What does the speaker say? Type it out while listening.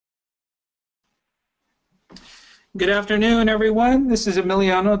Good afternoon, everyone. This is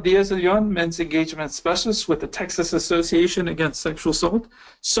Emiliano Diaz-Leon, Men's Engagement Specialist with the Texas Association Against Sexual Assault.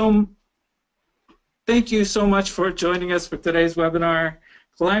 So thank you so much for joining us for today's webinar,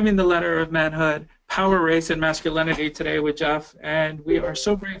 Climbing the Ladder of Manhood, Power, Race, and Masculinity today with Jeff. And we are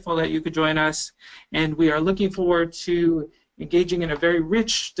so grateful that you could join us. And we are looking forward to engaging in a very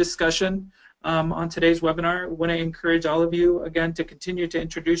rich discussion on today's webinar. I want to encourage all of you, again, to continue to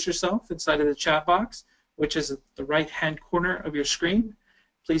introduce yourself inside of the chat box, which is at the right-hand corner of your screen.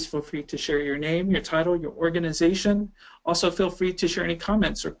 Please feel free to share your name, your title, your organization. Also, feel free to share any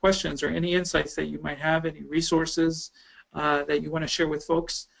comments or questions or any insights that you might have, any resources that you want to share with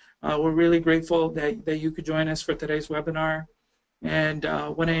folks. We're really grateful that you could join us for today's webinar. And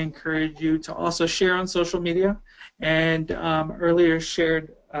want to encourage you to also share on social media. And earlier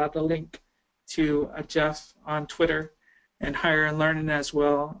shared the link to Jeff on Twitter and Higher and Learning as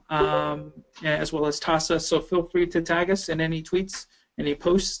well as TAASA. So feel free to tag us in any tweets, any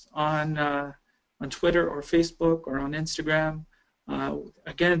posts on Twitter or Facebook or on Instagram.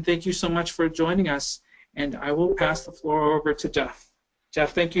 Again, thank you so much for joining us, and I will pass the floor over to Jeff.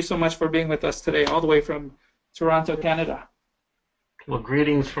 Jeff, thank you so much for being with us today, all the way from Toronto, Canada. Well,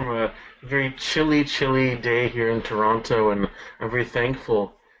 greetings from a very chilly day here in Toronto, and I'm very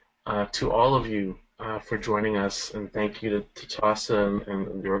thankful to all of you for joining us, and thank you to TAASA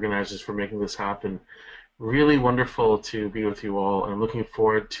and the organizers for making this happen. Really wonderful to be with you all, and I'm looking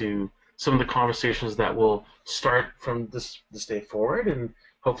forward to some of the conversations that will start from this day forward and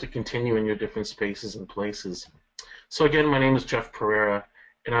hopefully continue in your different spaces and places. So again, my name is Jeff Perera,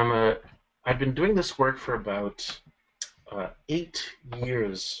 and I've been doing this work for about 8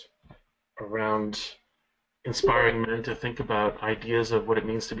 years around inspiring men to think about ideas of what it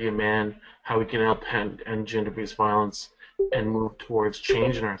means to be a man, how we can help end gender-based violence, and move towards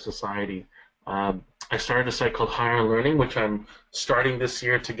change in our society. I started a site called Higher and Learning, which I'm starting this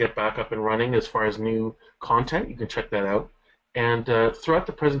year to get back up and running as far as new content. You can check that out. And throughout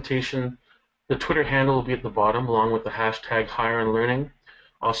the presentation, the Twitter handle will be at the bottom, along with the hashtag Higher and Learning.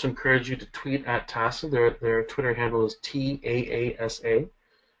 Also encourage you to tweet at TAASA. Their Twitter handle is TAASA.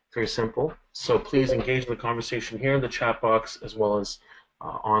 Very simple. So please engage in the conversation here in the chat box as well as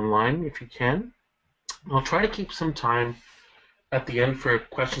online if you can. I'll try to keep some time at the end for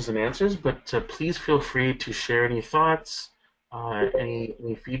questions and answers, but please feel free to share any thoughts,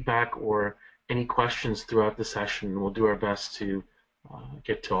 any feedback, or any questions throughout the session. We'll do our best to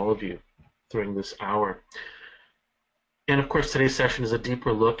get to all of you during this hour. And of course, today's session is a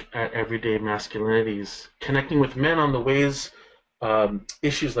deeper look at everyday masculinities, connecting with men on the ways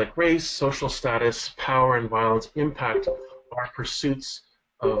issues like race, social status, power, and violence impact our pursuits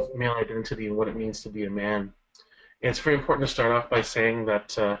of male identity and what it means to be a man. And it's very important to start off by saying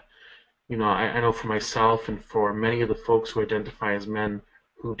that, I know for myself and for many of the folks who identify as men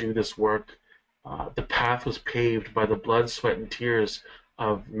who do this work, the path was paved by the blood, sweat, and tears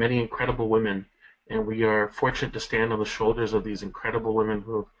of many incredible women. And we are fortunate to stand on the shoulders of these incredible women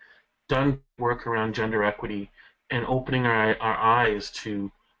who have done work around gender equity and opening our eyes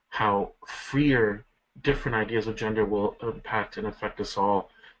to how freer different ideas of gender will impact and affect us all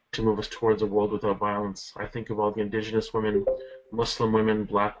to move us towards a world without violence. I think of all the indigenous women, Muslim women,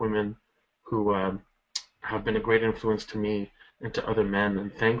 black women who have been a great influence to me and to other men,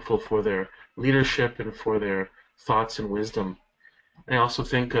 and thankful for their leadership and for their thoughts and wisdom. And I also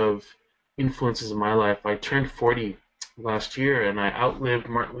think of influences in my life. I turned 40 last year, and I outlived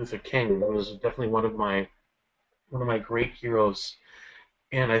Martin Luther King, who was definitely one of my great heroes.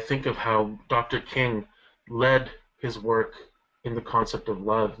 And I think of how Dr. King led his work in the concept of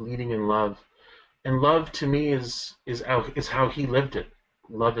love, leading in love. And love to me is how he lived it.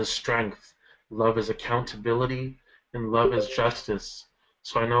 Love is strength, love is accountability, and love is justice.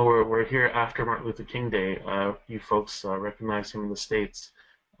 So I know we're here after Martin Luther King Day. You folks recognize him in the States.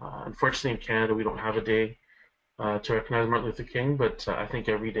 Unfortunately, in Canada, we don't have a day to recognize Martin Luther King, but I think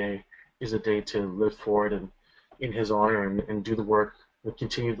every day is a day to live forward and in his honor and do the work, and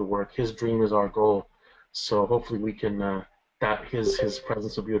continue the work. His dream is our goal. So hopefully we can, his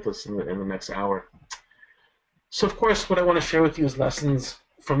presence will be with us in the next hour. So of course, what I want to share with you is lessons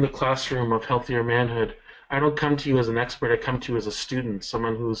from the classroom of healthier manhood. I don't come to you as an expert, I come to you as a student,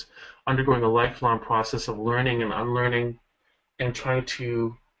 someone who's undergoing a lifelong process of learning and unlearning and trying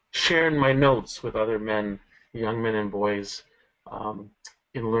to share in my notes with other men, young men and boys,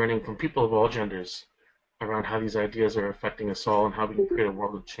 in learning from people of all genders around how these ideas are affecting us all and how we can create a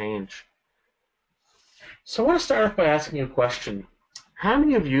world of change. So I want to start off by asking you a question. How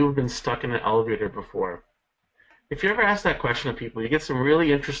many of you have been stuck in an elevator before? If you ever ask that question to people, you get some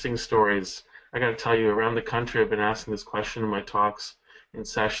really interesting stories I got to tell you, around the country, I've been asking this question in my talks, in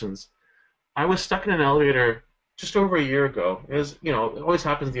sessions. I was stuck in an elevator just over a year ago. It always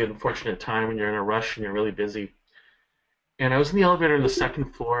happens the unfortunate time when you're in a rush and you're really busy. And I was in the elevator on the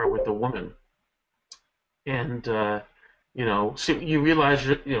second floor with a woman, and so you realize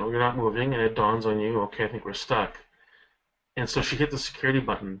you're not moving, and it dawns on you, okay, I think we're stuck. And so she hit the security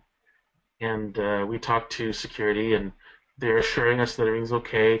button, and we talked to security, and they're assuring us that everything's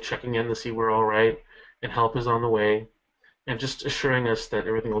okay, checking in to see we're all right, and help is on the way, and just assuring us that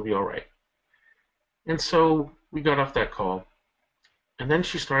everything will be all right. And so we got off that call, and then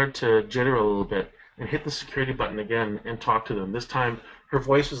she started to jitter a little bit and hit the security button again and talk to them. This time, her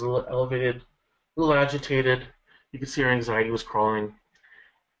voice was a little elevated, a little agitated. You could see her anxiety was crawling.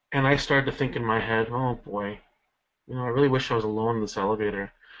 And I started to think in my head, oh boy, I really wish I was alone in this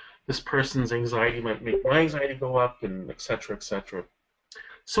elevator. This person's anxiety might make my anxiety go up, and et cetera, et cetera.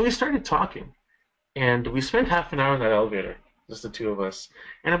 So we started talking, and we spent half an hour in that elevator, just the two of us.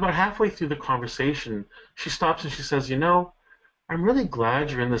 And about halfway through the conversation, she stops and she says, I'm really glad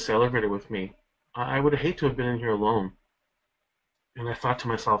you're in this elevator with me. I would hate to have been in here alone. And I thought to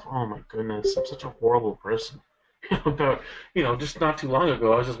myself, oh my goodness, I'm such a horrible person. Just not too long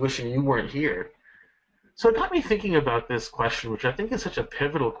ago, I was just wishing you weren't here. So it got me thinking about this question, which I think is such a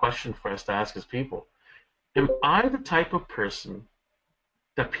pivotal question for us to ask as people. Am I the type of person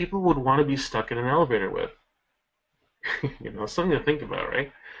that people would want to be stuck in an elevator with? Something to think about, right?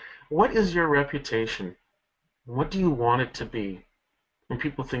 What is your reputation? What do you want it to be when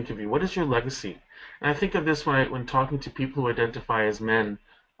people think of you? What is your legacy? And I think of this when talking to people who identify as men,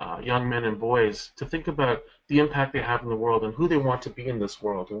 young men and boys, to think about the impact they have in the world and who they want to be in this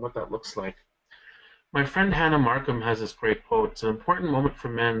world and what that looks like. My friend Hannah Markham has this great quote. It's an important moment for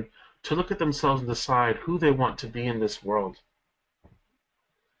men to look at themselves and decide who they want to be in this world.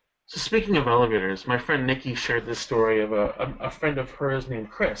 So speaking of elevators, my friend Nikki shared this story of a friend of hers named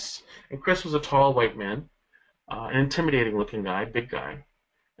Chris. And Chris was a tall white man, an intimidating looking guy, big guy.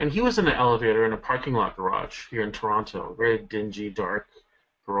 And he was in an elevator in a parking lot garage here in Toronto, very dingy, dark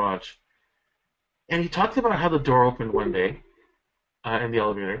garage. And he talked about how the door opened one day in the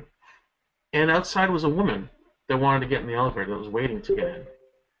elevator, and outside was a woman that wanted to get in the elevator, that was waiting to get in.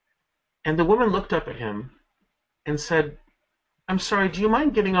 And the woman looked up at him and said, I'm sorry, do you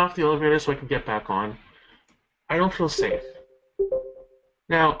mind getting off the elevator so I can get back on? I don't feel safe.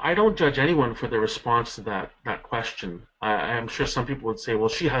 Now, I don't judge anyone for their response to that question. I'm sure some people would say, well,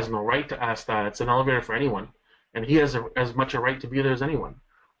 she has no right to ask that. It's an elevator for anyone, and he has as much a right to be there as anyone.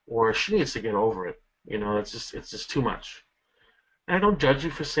 Or she needs to get over it. It's just too much. And I don't judge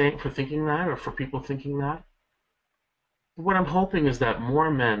you for thinking that, or for people thinking that. But what I'm hoping is that more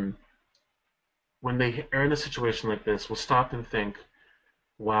men, when they are in a situation like this, will stop and think,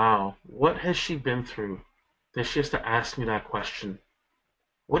 wow, what has she been through that she has to ask me that question?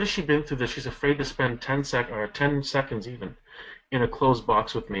 What has she been through that she's afraid to spend 10 seconds even in a closed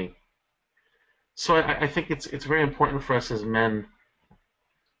box with me? So I think it's very important for us as men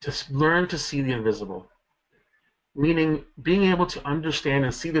to learn to see the invisible, meaning being able to understand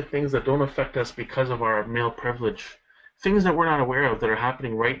and see the things that don't affect us because of our male privilege, things that we're not aware of that are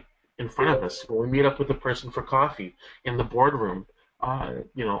happening right in front of us. When we meet up with a person for coffee, in the boardroom, on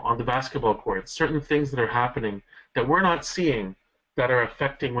the basketball court, certain things that are happening that we're not seeing that are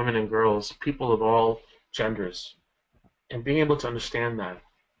affecting women and girls, people of all genders, and being able to understand that.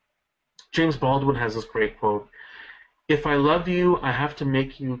 James Baldwin has this great quote, if I love you, I have to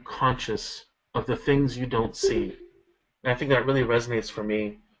make you conscious of the things you don't see. And I think that really resonates for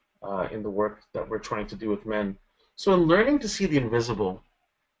me in the work that we're trying to do with men. So in learning to see the invisible,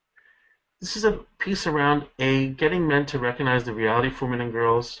 this is a piece around getting men to recognize the reality for women and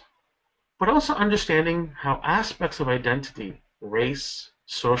girls, but also understanding how aspects of identity, race,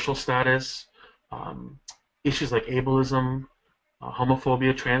 social status, issues like ableism,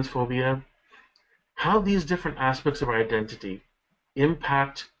 homophobia, transphobia, how these different aspects of our identity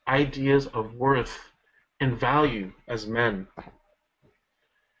impact ideas of worth and value as men.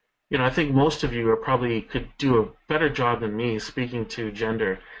 I think most of you could do a better job than me speaking to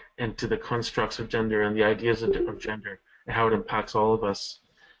gender and to the constructs of gender and the ideas of gender and how it impacts all of us.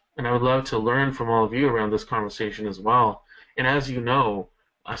 And I would love to learn from all of you around this conversation as well. And as you know,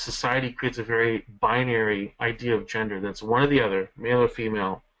 society creates a very binary idea of gender that's one or the other, male or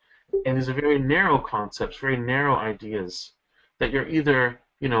female. And these are very narrow concepts, very narrow ideas that you're either,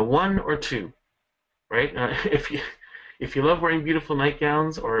 one or two, right? If you love wearing beautiful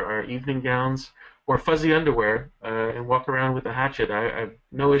nightgowns or evening gowns or fuzzy underwear and walk around with a hatchet, I have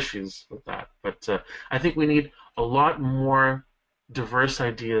no issues with that. But I think we need a lot more diverse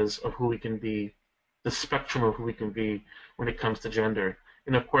ideas of who we can be, the spectrum of who we can be when it comes to gender.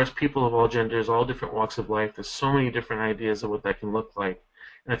 And of course, people of all genders, all different walks of life, there's so many different ideas of what that can look like.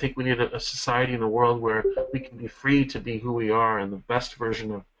 And I think we need a society in a world where we can be free to be who we are and the best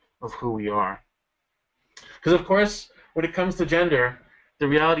version of who we are. Because of course, when it comes to gender, the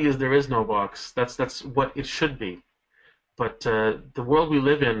reality is there is no box. That's what it should be. But the world we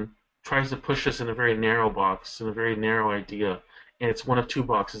live in tries to push us in a very narrow box, in a very narrow idea. And it's one of two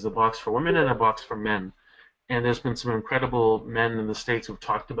boxes, a box for women and a box for men. And there's been some incredible men in the States who've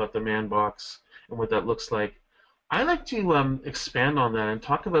talked about the man box and what that looks like. I like to expand on that and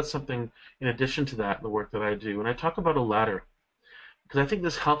talk about something in addition to that in the work that I do. And I talk about a ladder, because I think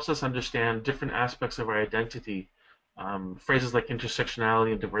this helps us understand different aspects of our identity, phrases like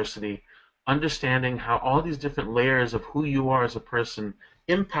intersectionality and diversity, understanding how all these different layers of who you are as a person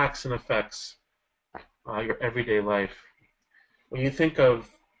impacts and affects your everyday life. When you think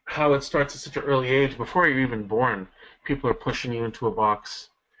of how it starts at such an early age, before you're even born, people are pushing you into a box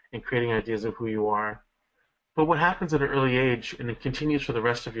and creating ideas of who you are. But what happens at an early age, and it continues for the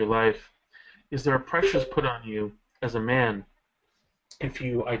rest of your life, is there are pressures put on you as a man. If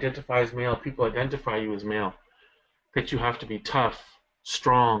you identify as male, people identify you as male. That you have to be tough,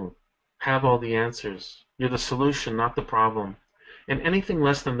 strong, have all the answers. You're the solution, not the problem. And anything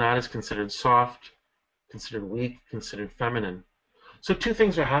less than that is considered soft, considered weak, considered feminine. So two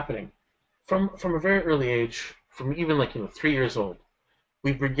things are happening. From a very early age, from even 3 years old,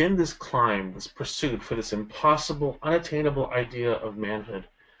 we begin this climb, this pursuit for this impossible, unattainable idea of manhood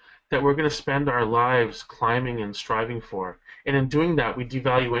that we're going to spend our lives climbing and striving for. And in doing that, we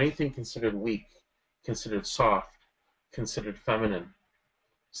devalue anything considered weak, considered soft, considered feminine.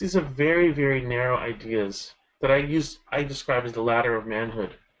 So these are very, very narrow ideas that I describe as the ladder of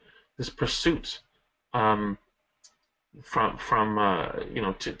manhood. This pursuit to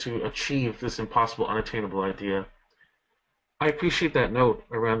achieve this impossible, unattainable idea. I appreciate that note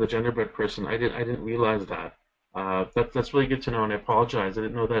around the genderbread person. I didn't realize that. That's really good to know, and I apologize. I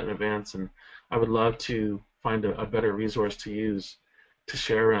didn't know that in advance, and I would love to find a better resource to use to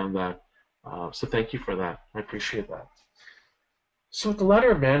share around that. So thank you for that. I appreciate that. So with the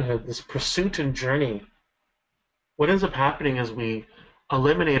ladder of manhood, this pursuit and journey, what ends up happening is we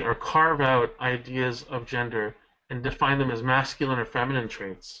eliminate or carve out ideas of gender and define them as masculine or feminine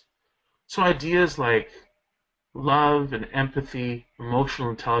traits. So ideas like love and empathy, emotional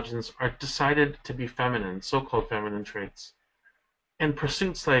intelligence are decided to be feminine, so-called feminine traits. And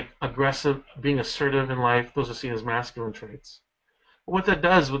pursuits like aggressive, being assertive in life, those are seen as masculine traits. But what that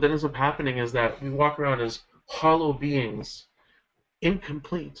ends up happening is that we walk around as hollow beings,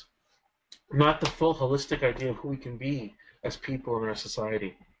 incomplete, not the full holistic idea of who we can be as people in our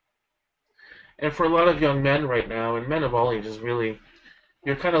society. And for a lot of young men right now, and men of all ages really,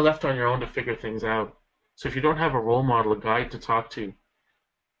 you're kind of left on your own to figure things out. So if you don't have a role model, a guide to talk to,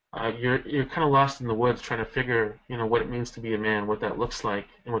 you're kind of lost in the woods trying to figure, what it means to be a man, what that looks like,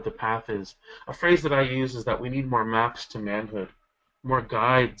 and what the path is. A phrase that I use is that we need more maps to manhood, more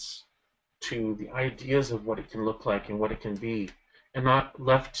guides to the ideas of what it can look like and what it can be, and not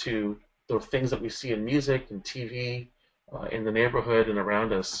left to the things that we see in music and TV, in the neighborhood and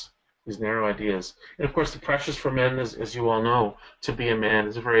around us, these narrow ideas. And of course, the pressures for men, as you all know, to be a man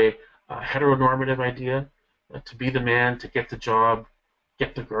is a very heteronormative idea, to be the man, to get the job,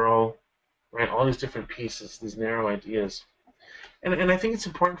 get the girl, right? All these different pieces, these narrow ideas. And I think it's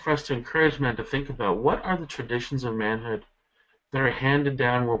important for us to encourage men to think about what are the traditions of manhood that are handed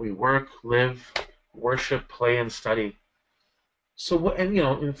down where we work, live, worship, play, and study. So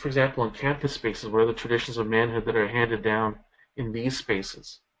for example, in campus spaces, what are the traditions of manhood that are handed down in these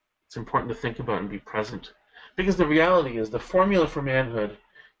spaces? It's important to think about and be present. Because the reality is the formula for manhood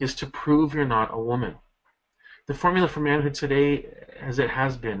is to prove you're not a woman. The formula for manhood today, as it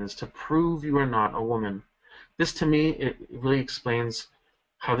has been, is to prove you are not a woman. This, to me, it really explains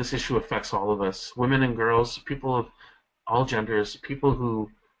how this issue affects all of us. Women and girls, people of all genders, people who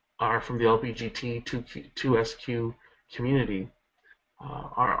are from the LGBTQ2SQ community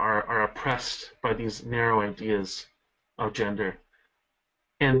are oppressed by these narrow ideas of gender.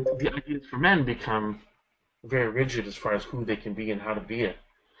 And the ideas for men become very rigid as far as who they can be and how to be it.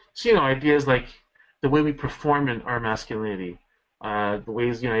 So, ideas like the way we perform in our masculinity, the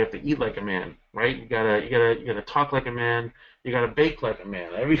ways, you have to eat like a man, right? You gotta talk like a man, you gotta bake like a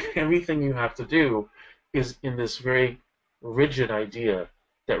man. Everything you have to do is in this very rigid idea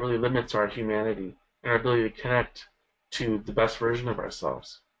that really limits our humanity and our ability to connect to the best version of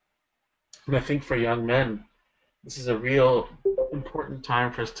ourselves. And I think for young men, this is a real important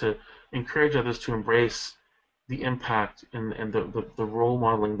time for us to encourage others to embrace the impact and the role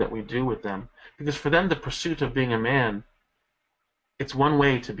modeling that we do with them. Because for them, the pursuit of being a man, it's one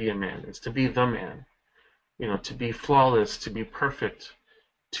way to be a man. It's to be the man. You know, to be flawless, to be perfect,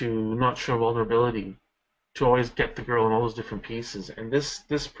 to not show vulnerability, to always get the girl in all those different pieces. And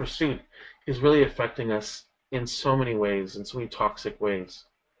this pursuit is really affecting us in so many ways, in so many toxic ways.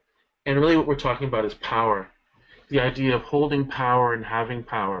 And really what we're talking about is power. The idea of holding power and having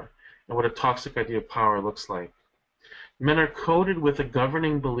power, and what a toxic idea of power looks like. Men are coded with a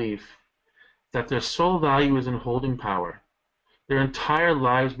governing belief that their sole value is in holding power. Their entire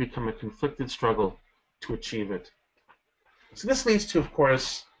lives become a conflicted struggle to achieve it. So this leads to, of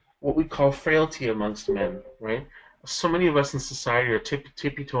course, what we call frailty amongst men, right? So many of us in society are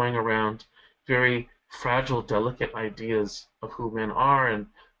tippy-toeing around very fragile, delicate ideas of who men are and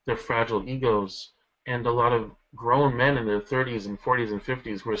their fragile egos, and a lot of grown men in their 30s and 40s and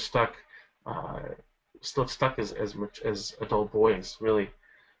 50s who are stuck, still stuck as much as adult boys, really.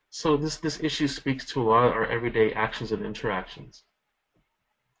 So this issue speaks to a lot of our everyday actions and interactions.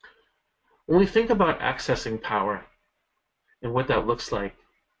 When we think about accessing power and what that looks like,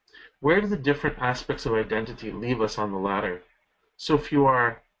 where do the different aspects of identity leave us on the ladder? So if you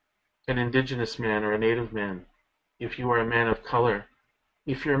are an indigenous man or a native man, if you are a man of color,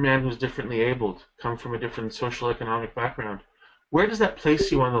 if you're a man who's differently abled, come from a different social economic background, where does that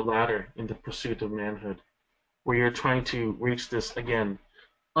place you on the ladder in the pursuit of manhood, where you're trying to reach this, again,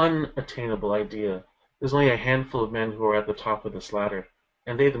 unattainable idea? There's only a handful of men who are at the top of this ladder,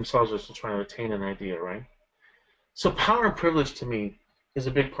 and they themselves are still trying to attain an idea, right? So power and privilege, to me, is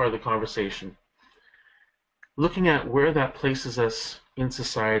a big part of the conversation. Looking at where that places us in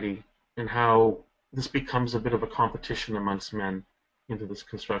society and how this becomes a bit of a competition amongst men into this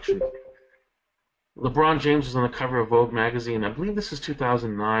construction. LeBron James was on the cover of Vogue magazine, I believe this is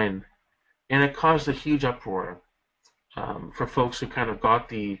 2009, and it caused a huge uproar for folks who kind of got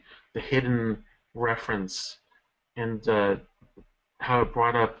the hidden reference, and how it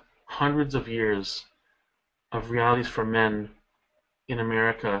brought up hundreds of years of realities for men in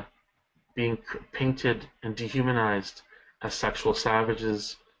America being painted and dehumanized as sexual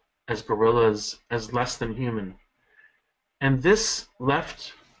savages, as gorillas, as less than human. And this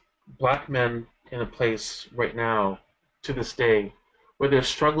left black men in a place right now, to this day, where they're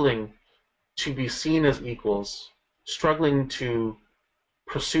struggling to be seen as equals, struggling to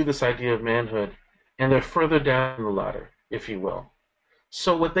pursue this idea of manhood, and they're further down the ladder, if you will.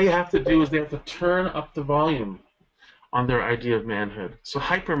 So what they have to do is they have to turn up the volume on their idea of manhood. So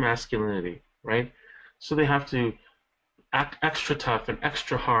hyper-masculinity, right? So they have to act extra tough and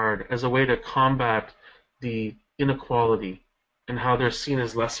extra hard as a way to combat the inequality and how they're seen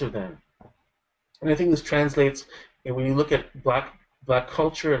as lesser than. And I think this translates, and when you look at black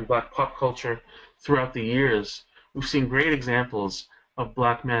culture and black pop culture throughout the years, we've seen great examples of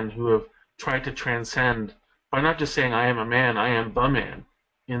black men who have tried to transcend by not just saying, I am a man, I am the man,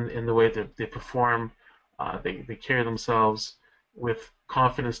 in the way that they perform. They carry themselves with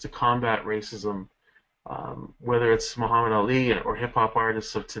confidence to combat racism, whether it's Muhammad Ali or hip-hop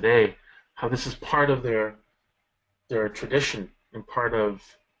artists of today, how this is part of their tradition and part of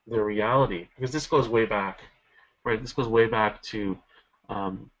their reality. Because this goes way back, right? This goes way back to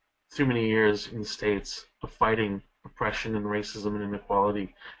through many years in the States of fighting oppression and racism and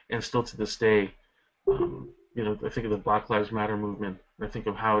inequality, and still to this day, I think of the Black Lives Matter movement, and I think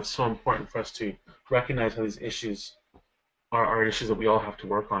of how it's so important for us to recognize how these issues are issues that we all have to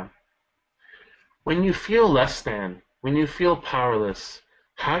work on. When you feel less than, when you feel powerless,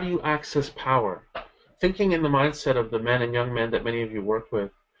 how do you access power? Thinking in the mindset of the men and young men that many of you work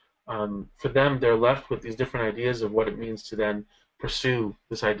with, for them, they're left with these different ideas of what it means to then pursue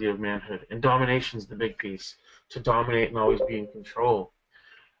this idea of manhood. And domination is the big piece, to dominate and always be in control.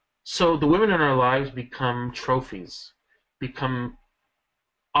 So the women in our lives become trophies, become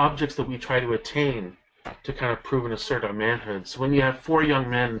objects that we try to attain to kind of prove and assert our manhood. So when you have 4 young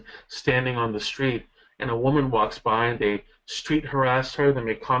men standing on the street and a woman walks by and they street harass her, they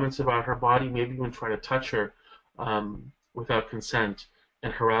make comments about her body, maybe even try to touch her without consent,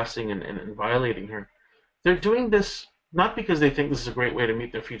 and harassing and violating her, they're doing this not because they think this is a great way to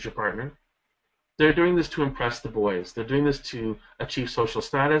meet their future partner. They're doing this to impress the boys. They're doing this to achieve social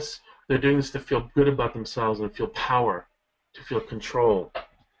status. They're doing this to feel good about themselves and feel power, to feel control.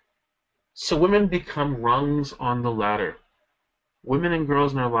 So women become rungs on the ladder. Women and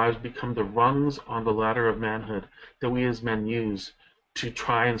girls in our lives become the rungs on the ladder of manhood that we as men use to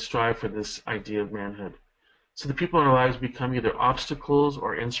try and strive for this idea of manhood. So the people in our lives become either obstacles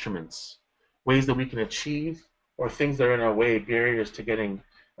or instruments, ways that we can achieve, or things that are in our way, barriers to getting,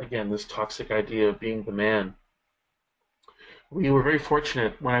 again, this toxic idea of being the man. we were very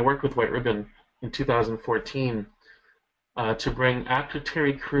fortunate when I worked with White Ribbon in 2014 to bring actor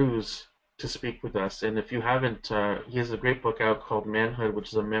Terry Crews to speak with us. And if you haven't, he has a great book out called Manhood, which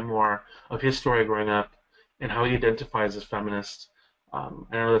is a memoir of his story growing up and how he identifies as feminist. I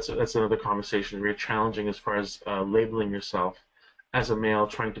know that's another conversation, very challenging as far as labeling yourself as a male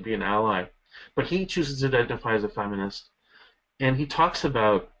trying to be an ally. But he chooses to identify as a feminist, and he talks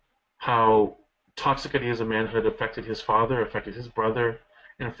about how toxic ideas of manhood affected his father, affected his brother,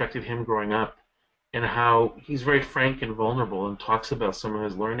 and affected him growing up, and how he's very frank and vulnerable and talks about some of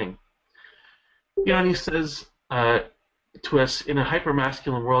his learning. You know, and he says to us, in a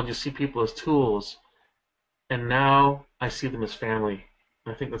hyper-masculine world, you see people as tools, and now I see them as family.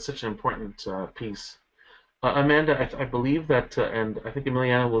 And I think that's such an important piece. Amanda, I believe that, and I think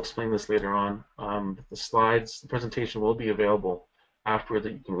Emiliana will explain this later on, the slides, the presentation will be available afterward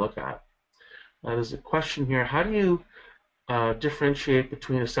that you can look at. There's a question here. How do you differentiate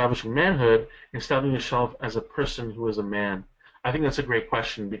between establishing manhood and establishing yourself as a person who is a man? I think that's a great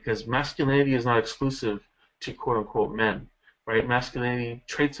question because masculinity is not exclusive to quote-unquote men, right? Masculinity,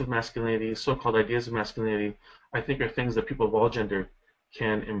 traits of masculinity, so-called ideas of masculinity, I think are things that people of all gender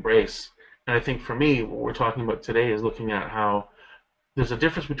can embrace. And I think for me, what we're talking about today is looking at how there's a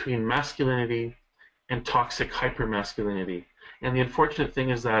difference between masculinity and toxic hypermasculinity. And the unfortunate thing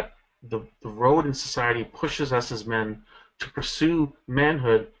is that the road in society pushes us as men to pursue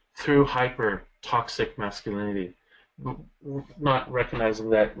manhood through hyper toxic masculinity, not recognizing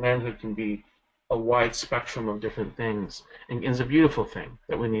that manhood can be a wide spectrum of different things and is a beautiful thing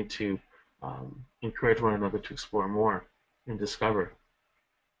that we need to encourage one another to explore more and discover.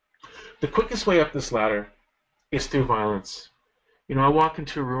 The quickest way up this ladder is through violence. You know, I walk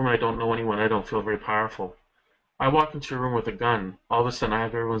into a room and I don't know anyone, I don't feel very powerful. I walk into a room with a gun, all of a sudden I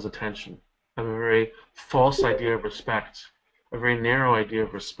have everyone's attention. I have a very false idea of respect, a very narrow idea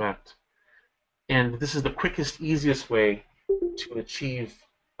of respect. And this is the quickest, easiest way to achieve,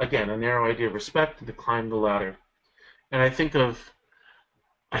 again, a narrow idea of respect and to climb the ladder. And I think of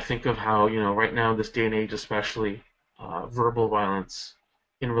how, you know, right now in this day and age especially, verbal violence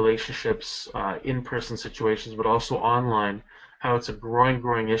in relationships, in-person situations, but also online, how it's a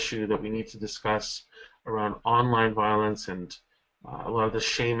growing issue that we need to discuss around online violence and a lot of the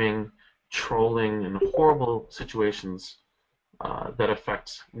shaming, trolling, and horrible situations that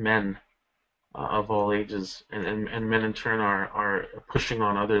affect men of all ages, and men in turn are pushing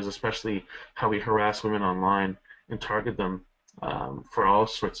on others, especially how we harass women online and target them for all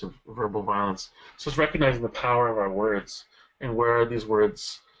sorts of verbal violence. So it's recognizing the power of our words and where these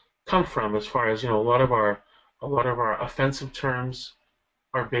words come from. As far as, you know, a lot of our offensive terms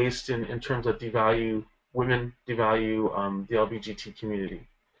are based in terms that devalue women, devalue the LGBT community.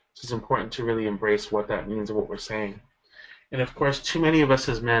 So it's important to really embrace what that means and what we're saying. And of course, too many of us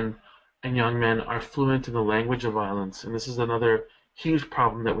as men and young men are fluent in the language of violence, and this is another huge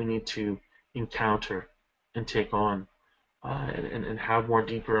problem that we need to encounter and take on and have more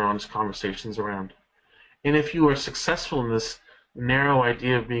deeper, honest conversations around. And if you are successful in this narrow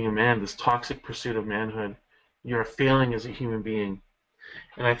idea of being a man, this toxic pursuit of manhood, you're failing as a human being.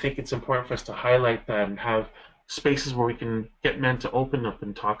 And I think it's important for us to highlight that and have spaces where we can get men to open up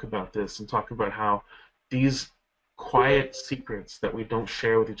and talk about this and talk about how these quiet secrets that we don't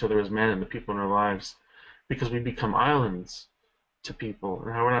share with each other as men and the people in our lives, because we become islands to people,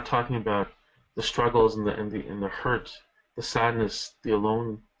 and how we're not talking about the struggles and the hurt, the sadness, the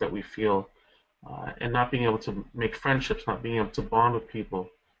alone that we feel, and not being able to make friendships, not being able to bond with people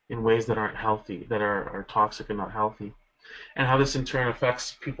in ways that aren't healthy, that are toxic and not healthy, and how this in turn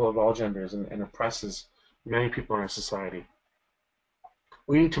affects people of all genders and oppresses many people in our society.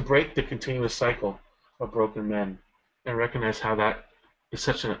 We need to break the continuous cycle of broken men and recognize how that is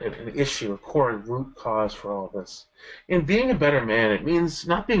such an issue, a core and root cause for all of this. In being a better man, it means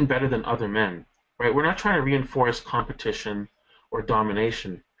not being better than other men, right? We're not trying to reinforce competition or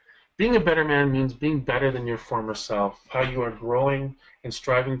domination. Being a better man means being better than your former self, how you are growing and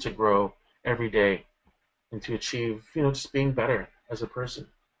striving to grow every day and to achieve, you know, just being better as a person.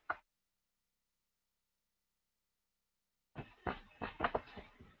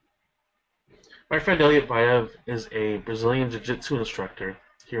 My friend Elliot Baev is a Brazilian Jiu-Jitsu instructor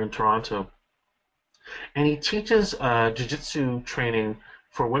here in Toronto, and he teaches Jiu-Jitsu training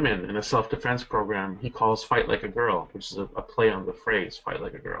for women in a self-defense program he calls Fight Like a Girl, which is a play on the phrase Fight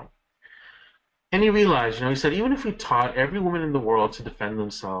Like a Girl. And he realized, you know, he said, even if we taught every woman in the world to defend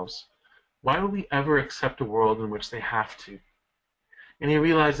themselves, why would we ever accept a world in which they have to? And he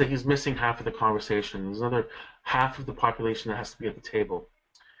realized that he's missing half of the conversation. There's another half of the population that has to be at the table.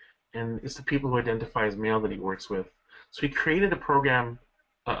 And it's the people who identify as male that he works with. So we created a program,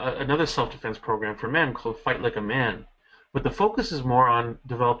 another self-defense program for men called Fight Like a Man. But the focus is more on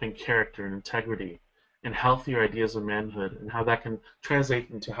developing character and integrity and healthier ideas of manhood and how that can translate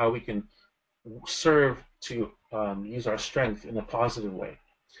into how we can serve to use our strength in a positive way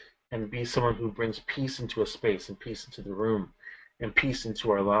and be someone who brings peace into a space and peace into the room and peace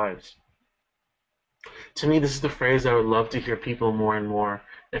into our lives. To me, this is the phrase I would love to hear people more and more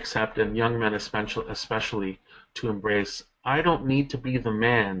accept, and young men especially to embrace. I don't need to be the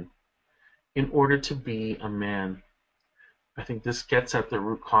man in order to be a man. I think this gets at the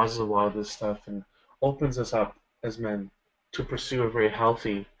root causes of a lot of this stuff and opens us up as men to pursue a very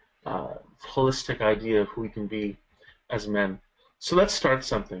healthy, holistic idea of who we can be as men. So let's start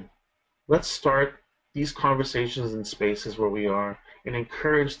something. Let's start these conversations in spaces where we are and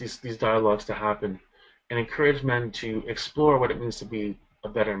encourage these dialogues to happen and encourage men to explore what it means to be a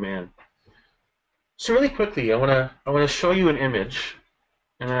better man. So really quickly, I want to show you an image,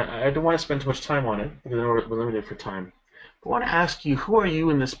 and I don't want to spend too much time on it because we're limited for time. But I want to ask you, who are you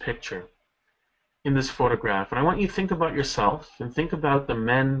in this picture, in this photograph? And I want you to think about yourself and think about the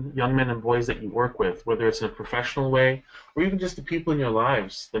men, young men and boys that you work with, whether it's in a professional way or even just the people in your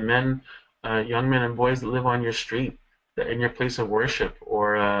lives, the men, young men and boys that live on your street, in your place of worship,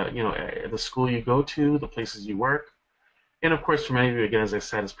 or the school you go to, the places you work. And of course, for many of you, again, as I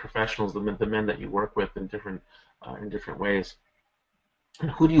said, as professionals, the men that you work with in different ways.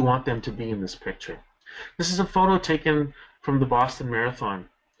 And who do you want them to be in this picture? This is a photo taken from the Boston Marathon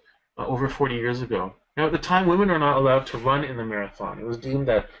over 40 years ago. Now, at the time, women were not allowed to run in the marathon. It was deemed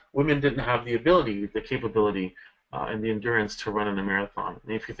that women didn't have the ability, the capability, and the endurance to run in a marathon.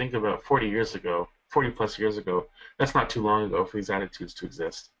 And if you think about 40 plus years ago, that's not too long ago for these attitudes to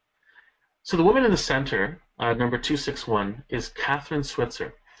exist. So the woman in the center, number 261, is Catherine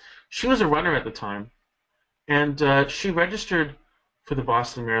Switzer. She was a runner at the time, and she registered for the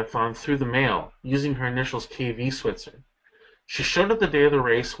Boston Marathon through the mail using her initials KV Switzer. She showed up the day of the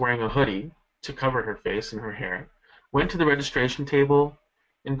race wearing a hoodie to cover her face and her hair, went to the registration table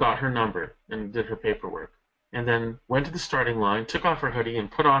and got her number and did her paperwork, and then went to the starting line, took off her hoodie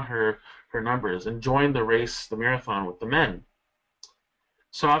and put on her numbers and joined the race, the marathon, with the men.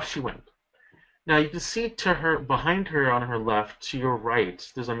 So off she went. Now you can see to her, behind her on her left, to your right,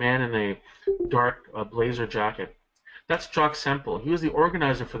 there's a man in a dark blazer jacket. That's Jock Semple. He was the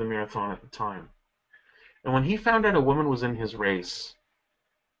organizer for the marathon at the time. And when he found out a woman was in his race,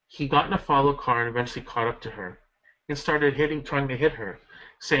 he got in a follow car and eventually caught up to her and started trying to hit her,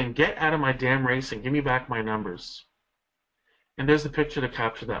 saying, "Get out of my damn race and give me back my numbers." And there's the picture to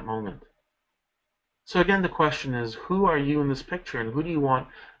capture that moment. So again, the question is, who are you in this picture, and who do you want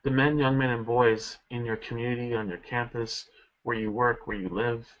the men, young men, and boys in your community, on your campus, where you work, where you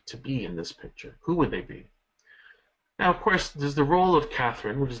live, to be in this picture? Who would they be? Now, of course, there's the role of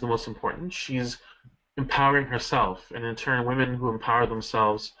Catherine, which is the most important. She's empowering herself, and in turn, women who empower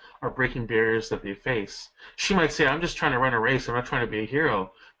themselves are breaking barriers that they face. She might say, "I'm just trying to run a race, I'm not trying to be a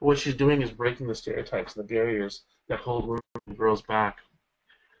hero," but what she's doing is breaking the stereotypes and the barriers that hold women and girls back.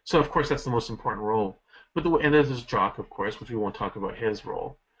 So, of course, that's the most important role. And there's Jock, of course, which we won't talk about his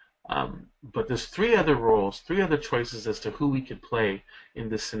role. But there's three other roles, three other choices as to who we could play in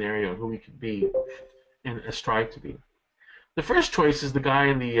this scenario, who we could be and strive to be. The first choice is the guy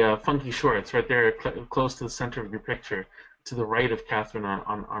in the funky shorts right there close to the center of your picture, to the right of Catherine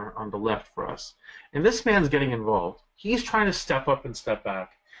on the left for us. And this man's getting involved. He's trying to step up and step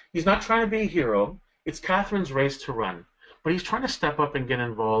back. He's not trying to be a hero. It's Catherine's race to run. But he's trying to step up and get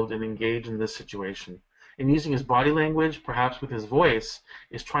involved and engage in this situation. And using his body language, perhaps with his voice,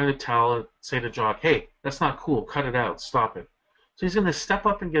 is trying to say to Jock, "Hey, that's not cool. Cut it out. Stop it." So he's going to step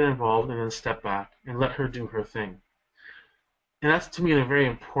up and get involved and then step back and let her do her thing. And that's, to me, a very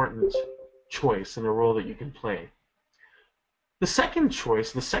important choice and a role that you can play. The second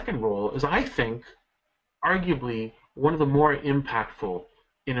choice, the second role, is, I think, arguably one of the more impactful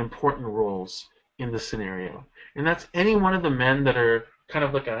and important roles in the scenario. And that's any one of the men that are kind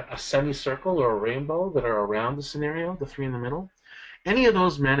of like a semicircle or a rainbow that are around the scenario, the three in the middle. Any of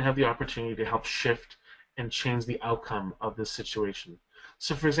those men have the opportunity to help shift and change the outcome of this situation.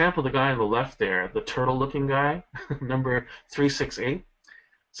 So, for example, the guy on the left there, the turtle-looking guy, number 368.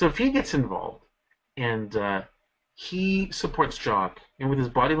 So if he gets involved and he supports Jock, and with his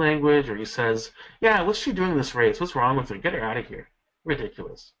body language, or he says, "Yeah, what's she doing in this race? What's wrong with her? Get her out of here.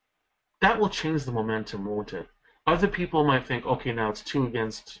 Ridiculous." That will change the momentum, won't it? Other people might think, "Okay, now it's two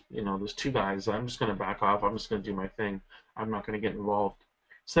against, there's two guys. I'm just going to back off. I'm just going to do my thing. I'm not going to get involved."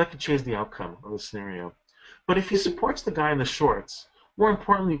 So that could change the outcome of the scenario. But if he supports the guy in the shorts, more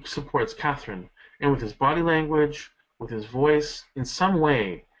importantly, supports Catherine, and with his body language, with his voice, in some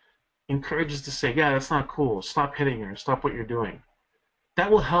way, encourages to say, yeah, that's not cool, stop hitting her, stop what you're doing, that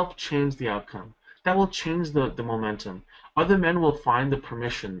will help change the outcome. That will change the momentum. Other men will find the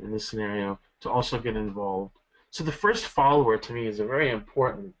permission in this scenario to also get involved. So the first follower, to me, is a very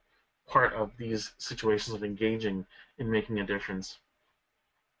important part of these situations of engaging in making a difference.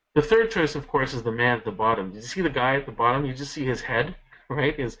 The third choice, of course, is the man at the bottom. Did you see the guy at the bottom? You just see his head,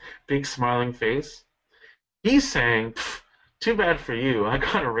 right? His big smiling face. He's saying, too bad for you. I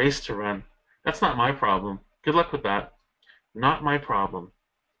got a race to run. That's not my problem. Good luck with that. Not my problem.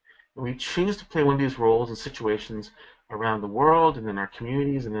 And we choose to play one of these roles in situations around the world and in our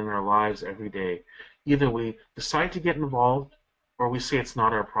communities and in our lives every day. Either we decide to get involved or we say it's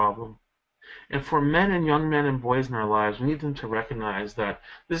not our problem. And for men and young men and boys in our lives, we need them to recognize that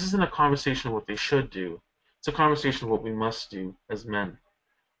this isn't a conversation of what they should do. It's a conversation of what we must do as men,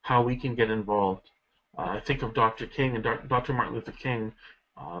 how we can get involved. I think of Dr. King, and Dr. Martin Luther King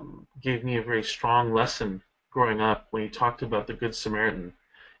gave me a very strong lesson growing up when he talked about the Good Samaritan.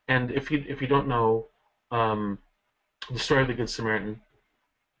 And if you don't know the story of the Good Samaritan,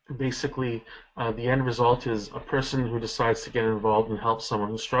 basically the end result is a person who decides to get involved and help someone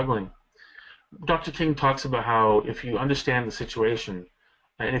who's struggling. Dr. King talks about how if you understand the situation,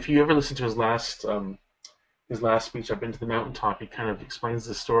 and if you ever listen to his last speech, I've been to the mountaintop, he kind of explains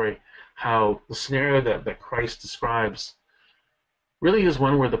the story, how the scenario that Christ describes really is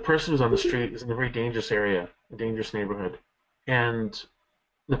one where the person who's on the street is in a very dangerous area, a dangerous neighborhood. And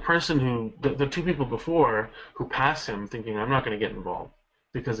the person the two people before who pass him thinking, I'm not going to get involved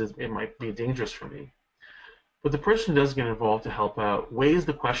because it might be dangerous for me. But the person who does get involved to help out weighs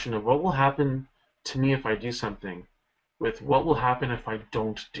the question of what will happen to me if I do something with what will happen if I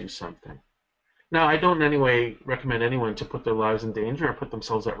don't do something. Now, I don't in any way recommend anyone to put their lives in danger or put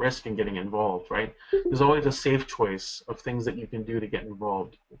themselves at risk in getting involved, right? There's always a safe choice of things that you can do to get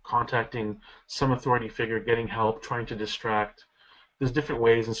involved. Contacting some authority figure, getting help, trying to distract. There's different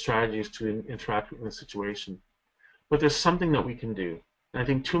ways and strategies to interact with the situation. But there's something that we can do. And I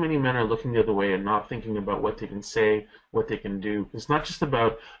think too many men are looking the other way and not thinking about what they can say, what they can do. It's not just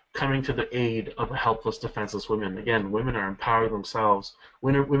about coming to the aid of helpless, defenseless women. Again, women are empowering themselves.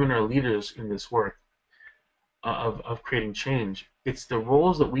 Women are leaders in this work of creating change. It's the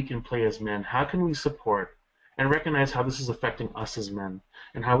roles that we can play as men. How can we support and recognize how this is affecting us as men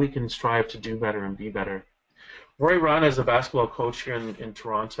and how we can strive to do better and be better? Roy Rana is a basketball coach here in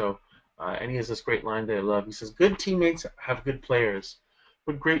Toronto, and he has this great line that I love. He says, good teammates have good players,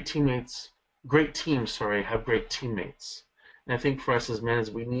 but great teams have great teammates. And I think for us as men,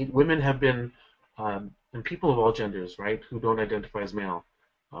 women have been, and people of all genders, right, who don't identify as male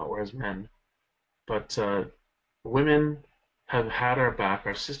or as men, but women have had our back,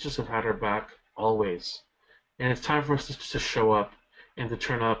 our sisters have had our back always. And it's time for us to show up and to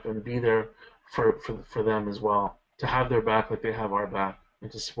turn up and be there for them as well, to have their back like they have our back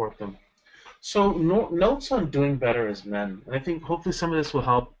and to support them. So notes on doing better as men, and I think hopefully some of this will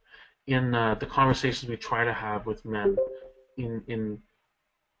help in the conversations we try to have with men in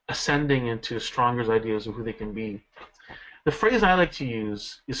ascending into stronger ideas of who they can be. The phrase I like to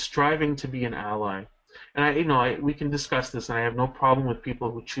use is striving to be an ally, and we can discuss this, and I have no problem with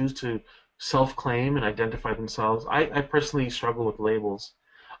people who choose to self-claim and identify themselves. I personally struggle with labels.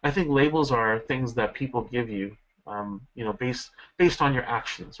 I think labels are things that people give you, based on your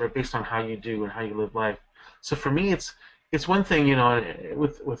actions, right? Based on how you do and how you live life. So for me, it's one thing,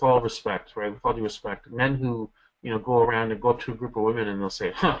 with all respect, right? With all due respect, men who go around and go up to a group of women and they'll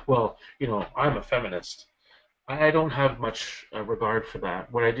say, well, I'm a feminist. I don't have much regard for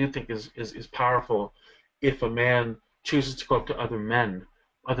that. What I do think is powerful if a man chooses to go up to other men,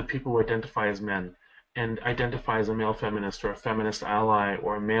 other people who identify as men, and identify as a male feminist or a feminist ally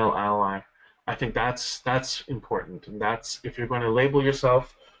or a male ally. I think that's important, and that's, if you're going to label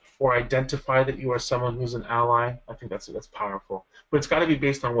yourself or identify that you are someone who's an ally, I think that's powerful. But it's got to be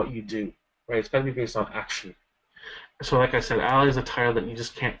based on what you do, right? It's got to be based on action. So like I said, ally is a title that you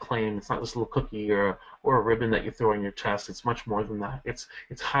just can't claim. It's not this little cookie or a ribbon that you throw on your chest. It's much more than that. It's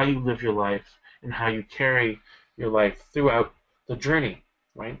how you live your life and how you carry your life throughout the journey,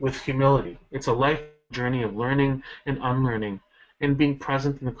 right? With humility. It's a life journey of learning and unlearning and being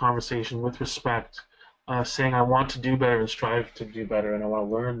present in the conversation with respect, saying I want to do better and strive to do better and I want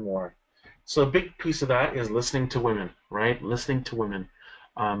to learn more. So a big piece of that is listening to women, right? Listening to women.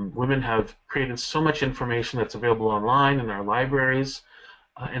 Women have created so much information that's available online in our libraries,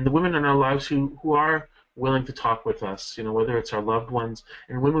 and the women in our lives who are willing to talk with us, whether it's our loved ones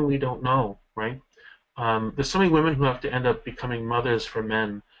and women we don't know, right? There's so many women who have to end up becoming mothers for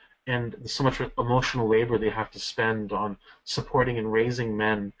men, and so much emotional labor they have to spend on supporting and raising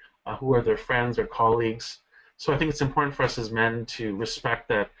men who are their friends or colleagues. So I think it's important for us as men to respect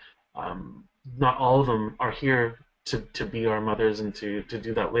that not all of them are here to be our mothers and to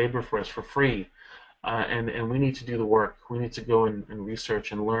do that labor for us for free. And we need to do the work. We need to go and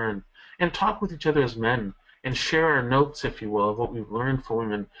research and learn and talk with each other as men and share our notes, if you will, of what we've learned for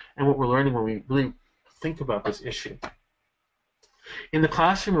women and what we're learning when we really think about this issue. In the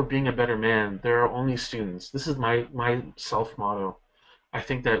classroom of being a better man, there are only students. This is my self-motto. I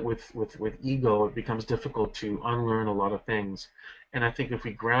think that with ego, it becomes difficult to unlearn a lot of things. And I think if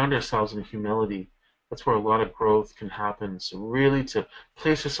we ground ourselves in humility, that's where a lot of growth can happen. So really to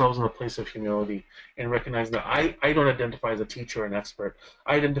place ourselves in a place of humility and recognize that I don't identify as a teacher or an expert.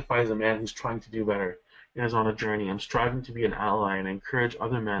 I identify as a man who's trying to do better and is on a journey. I'm striving to be an ally, and I encourage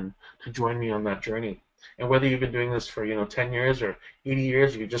other men to join me on that journey. And whether you've been doing this for 10 years or 80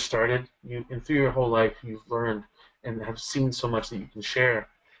 years, or you just started, and through your whole life you've learned and have seen so much that you can share.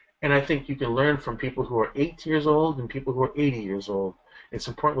 And I think you can learn from people who are 8 years old and people who are 80 years old. It's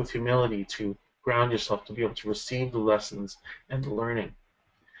important with humility to ground yourself to be able to receive the lessons and the learning.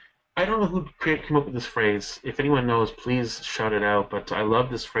 I don't know who came up with this phrase. If anyone knows, please shout it out. But I love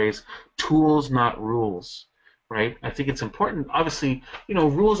this phrase, tools, not rules, right? I think it's important. Obviously,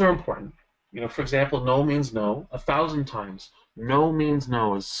 rules are important. For example, no means no 1,000 times. No means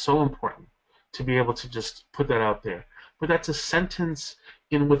no is so important to be able to just put that out there. But that's a sentence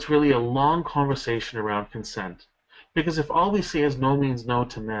in what's really a long conversation around consent. Because if all we say is no means no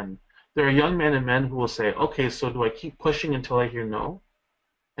to men, there are young men and men who will say, okay, so do I keep pushing until I hear no?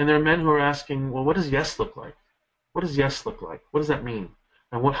 And there are men who are asking, well, what does yes look like? What does yes look like? What does that mean?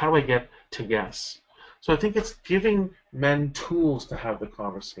 And how do I get to yes? So I think it's giving men tools to have the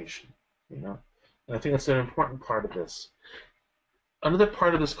conversation, And I think that's an important part of this. Another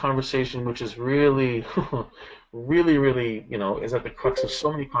part of this conversation, which is really, really, really, is at the crux of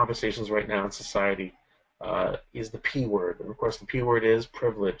so many conversations right now in society, is the P word. And of course, the P word is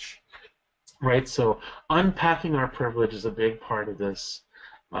privilege, right? So unpacking our privilege is a big part of this.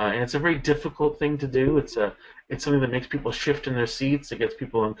 And it's a very difficult thing to do. It's something that makes people shift in their seats. It gets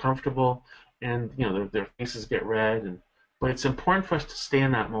people uncomfortable, and their faces get red. But it's important for us to stay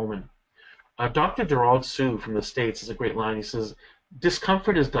in that moment. Dr. Gerald Sue from the States has a great line. He says,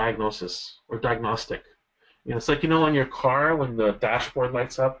 "Discomfort is diagnosis or diagnostic." It's like on your car when the dashboard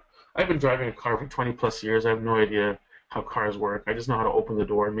lights up. I've been driving a car for 20 plus years. I have no idea how cars work. I just know how to open the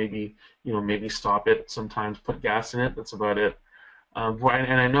door, maybe stop it sometimes, put gas in it. That's about it.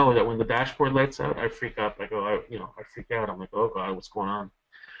 And I know that when the dashboard lights out, I freak up. I freak out. I'm like, oh God, what's going on?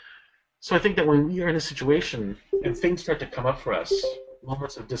 So I think that when we are in a situation and things start to come up for us,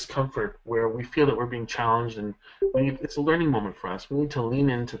 moments of discomfort where we feel that we're being challenged, and it's a learning moment for us. We need to lean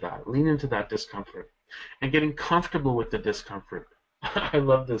into that discomfort, and getting comfortable with the discomfort. I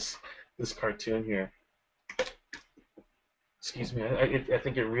love this cartoon here. Excuse me. I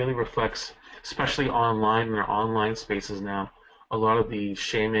think it really reflects, especially online in our online spaces now, a lot of the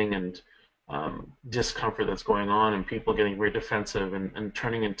shaming and discomfort that's going on, and people getting very defensive and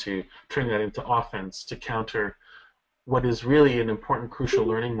turning that into offense to counter what is really an important, crucial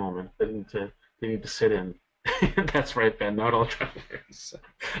learning moment that they need to sit in. That's right, Ben. Not all drivers.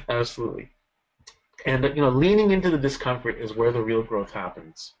 Absolutely. And leaning into the discomfort is where the real growth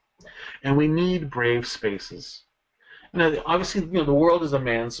happens. And we need brave spaces. Obviously, the world is a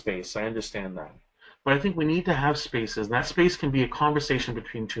man's space. I understand that. But I think we need to have spaces, and that space can be a conversation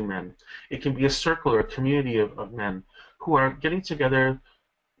between two men. It can be a circle or a community of men who are getting together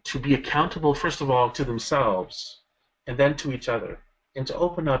to be accountable, first of all, to themselves, and then to each other, and to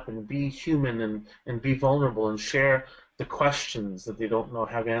open up and be human and be vulnerable and share the questions that they don't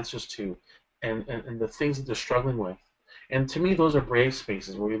have answers to, and the things that they're struggling with. And to me, those are brave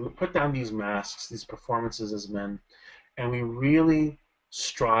spaces where we put down these masks, these performances as men, and we really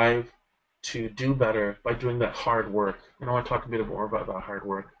strive to do better by doing that hard work. And I want to talk a bit more about that hard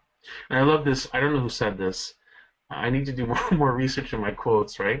work. And I love this. I don't know who said this. I need to do more research in my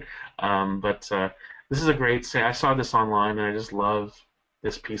quotes, right? But this is a great say. I saw this online, and I just love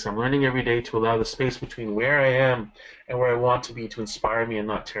this piece. I'm learning every day to allow the space between where I am and where I want to be to inspire me and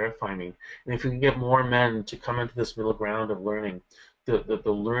not terrify me. And if we can get more men to come into this middle ground of learning, the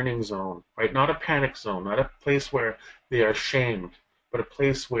learning zone, right? Not a panic zone, not a place where they are shamed, but a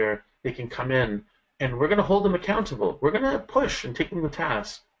place where they can come in, and we're going to hold them accountable. We're going to push and take them to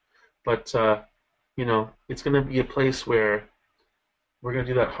task. But, it's going to be a place where we're going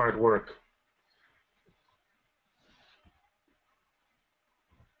to do that hard work.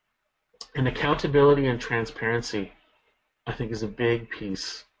 And accountability and transparency, I think, is a big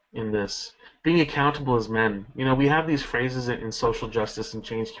piece. in this. Being accountable as men. You know, we have these phrases in social justice and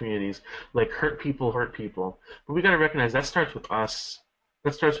change communities like hurt people, hurt people. But we got to recognize that starts with us.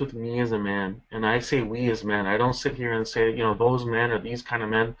 That starts with me as a man. And I say we as men. I don't sit here and say, you know, those men are these kind of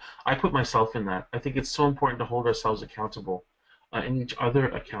men. I put myself in that. I think it's so important to hold ourselves accountable and each other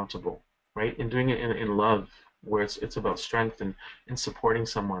accountable, right? And doing it in love, where it's about strength and supporting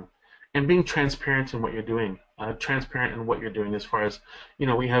someone. And being transparent in what you're doing, transparent in what you're doing as far as, you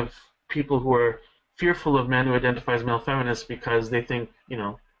know, we have people who are fearful of men who identify as male feminists because they think, you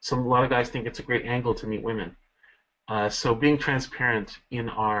know, a lot of guys think it's a great angle to meet women. So being transparent in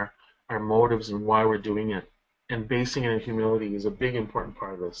our motives and why we're doing it and basing it in humility is a big important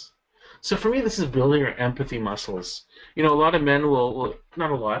part of this. So for me, this is building our empathy muscles. You know, a lot of men will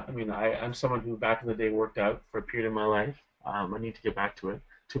not a lot. I mean, I'm someone who back in the day worked out for a period of my life. I need to get back to it,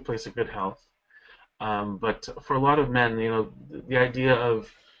 to a place of good health. But for a lot of men, you know, the idea of,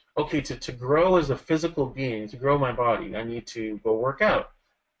 okay, to grow as a physical being, to grow my body, I need to go work out.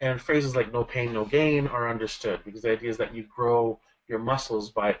 And phrases like no pain, no gain are understood because the idea is that you grow your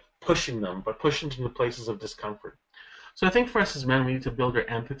muscles by pushing them, by pushing to the places of discomfort. So I think for us as men, we need to build our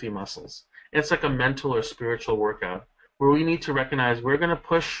empathy muscles. It's like a mental or spiritual workout where we need to recognize we're going to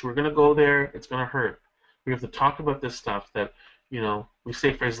push, we're going to go there, it's going to hurt. We have to talk about this stuff that, you know, we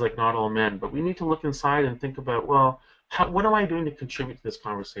say phrases like not all men, but we need to look inside and think about, well, what am I doing to contribute to this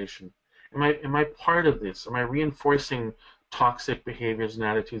conversation? Am I part of this? Am I reinforcing toxic behaviors and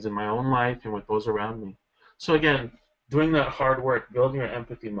attitudes in my own life and with those around me? So again, doing that hard work, building our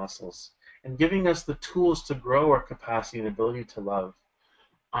empathy muscles, and giving us the tools to grow our capacity and ability to love.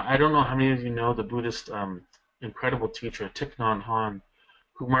 I don't know how many of you know the Buddhist incredible teacher, Thich Nhat Hanh,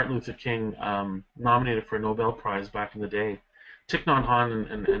 who Martin Luther King nominated for a Nobel Prize back in the day. Thich Nhat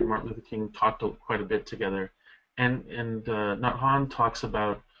Hanh and Martin Luther King talked quite a bit together. And Nhat Hanh talks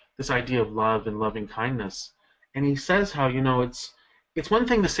about this idea of love and loving kindness. And he says how, you know, it's one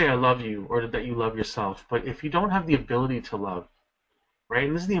thing to say I love you or that you love yourself, but if you don't have the ability to love, right?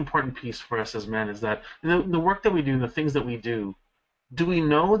 And this is the important piece for us as men, is that the work that we do, the things that we do we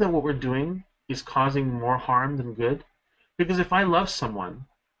know that what we're doing is causing more harm than good? Because if I love someone,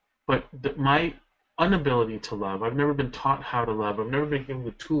 but my inability to love, I've never been taught how to love, I've never been given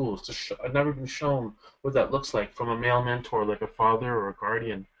the tools I've never been shown what that looks like from a male mentor, like a father or a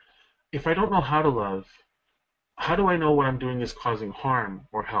guardian. If I don't know how to love, how do I know what I'm doing is causing harm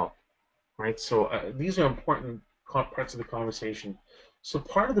or help, right? So these are important parts of the conversation. So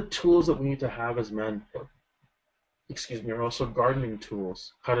part of the tools that we need to have as men, are also gardening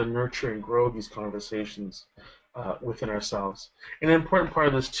tools, how to nurture and grow these conversations within ourselves. And an important part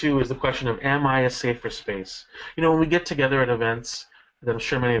of this too is the question of, am I a safer space? You know, when we get together at events that I'm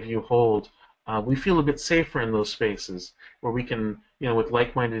sure many of you hold, we feel a bit safer in those spaces where we can, you know, with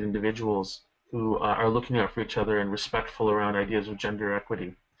like-minded individuals who are looking out for each other and respectful around ideas of gender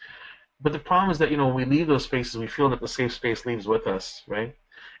equity. But the problem is that, you know, when we leave those spaces, we feel that the safe space leaves with us, right?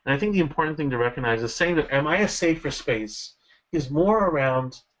 And I think the important thing to recognize is saying that, am I a safer space, is more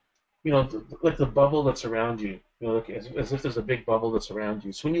around, you know, like the bubble that's around you, you know, like as if there's a big bubble that's around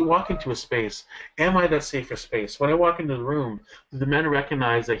you. So when you walk into a space, am I that safer space? When I walk into the room, do the men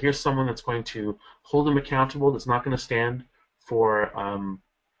recognize that here's someone that's going to hold them accountable, that's not going to stand for,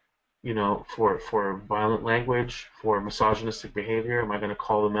 you know, for violent language, for misogynistic behavior? Am I going to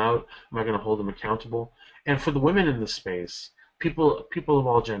call them out? Am I going to hold them accountable? And for the women in this space, people of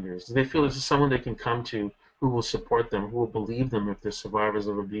all genders, do they feel this is someone they can come to who will support them, who will believe them if they're survivors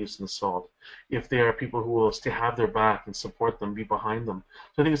of abuse and assault, if they are people who will have their back and support them, be behind them?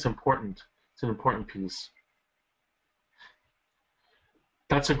 So I think it's important. It's an important piece.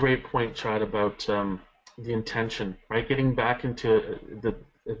 That's a great point, Chad, about the intention, right? Getting back into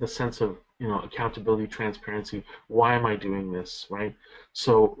the sense of, you know, accountability, transparency. Why am I doing this, right?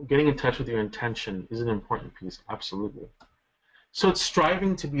 So getting in touch with your intention is an important piece, absolutely. So it's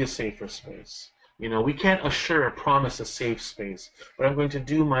striving to be a safer space. You know, we can't assure or promise a safe space, but I'm going to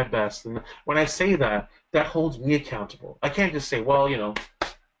do my best. And when I say that, that holds me accountable. I can't just say, well,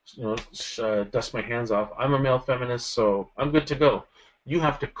 dust my hands off. I'm a male feminist, so I'm good to go. You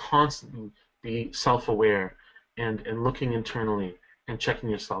have to constantly be self-aware and looking internally and checking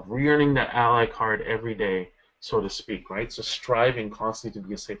yourself, re-earning that ally card every day, so to speak, right? So striving constantly to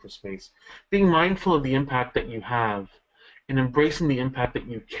be a safer space. Being mindful of the impact that you have and embracing the impact that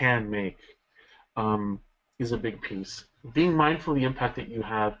you can make is a big piece. Being mindful of the impact that you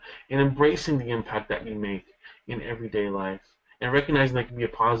have and embracing the impact that you make in everyday life and recognizing that can be a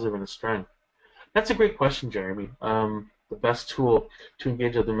positive and a strength. That's a great question, Jeremy. The best tool to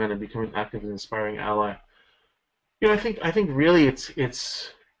engage other men and become an active and inspiring ally. You know, I think really it's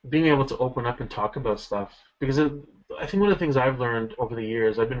being able to open up and talk about stuff. Because I think one of the things I've learned over the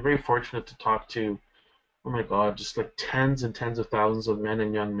years, I've been very fortunate to talk to, oh my God, just like tens and tens of thousands of men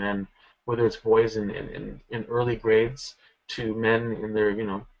and young men, whether it's boys in early grades to men in their,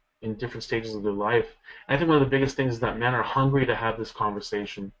 in different stages of their life. And I think one of the biggest things is that men are hungry to have this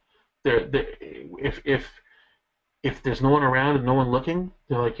conversation. If there's no one around and no one looking,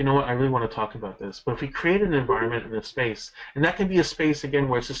 they're like, you know what, I really want to talk about this. But if we create an environment and a space, and that can be a space again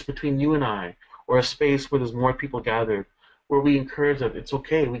where it's just between you and I, or a space where there's more people gathered, where we encourage that it's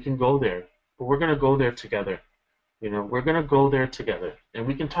okay, we can go there, but we're going to go there together. We're going to go there together, and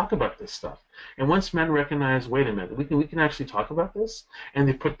we can talk about this stuff. And once men recognize, wait a minute, we can actually talk about this, and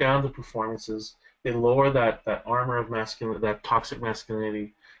they put down the performances, they lower that armor of masculinity, that toxic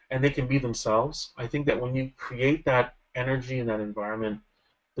masculinity, and they can be themselves. I think that when you create that energy in that environment,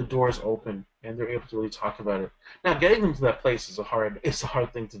 the doors open and they're able to really talk about it. Now, getting them to that place is a hard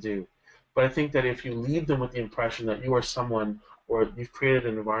thing to do. But I think that if you leave them with the impression that you are someone, or you've created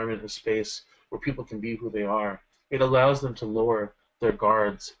an environment, a space where people can be who they are, it allows them to lower their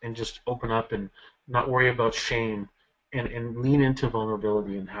guards and just open up and not worry about shame, and lean into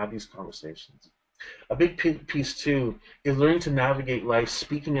vulnerability and have these conversations. A big piece too is learning to navigate life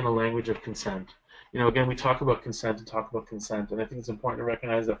speaking in a language of consent. Again, we talk about consent and talk about consent, and I think it's important to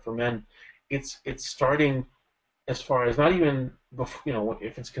recognize that for men, it's starting as far as not even before,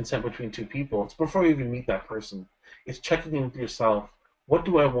 if it's consent between two people, it's before you even meet that person. It's checking in with yourself. What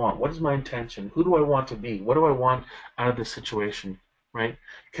do I want? What is my intention? Who do I want to be? What do I want out of this situation? Right?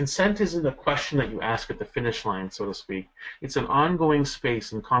 Consent isn't a question that you ask at the finish line, so to speak. It's an ongoing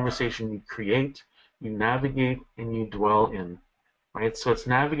space and conversation you create, you navigate, and you dwell in. Right? So it's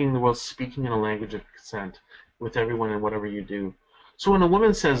navigating the world speaking in a language of consent with everyone and whatever you do. So when a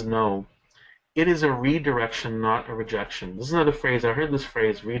woman says no, it is a redirection, not a rejection. This is another phrase. I heard this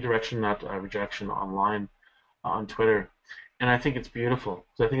phrase, redirection, not rejection, online on Twitter. And I think it's beautiful.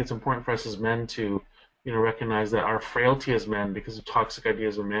 So I think it's important for us as men to, recognize that our frailty as men, because of toxic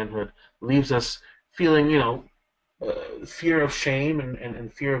ideas of manhood, leaves us feeling, fear of shame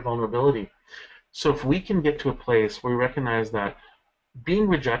and fear of vulnerability. So if we can get to a place where we recognize that being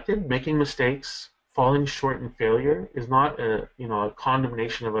rejected, making mistakes, falling short and failure is not a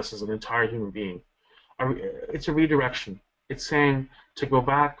condemnation of us as an entire human being. It's a redirection. It's saying to go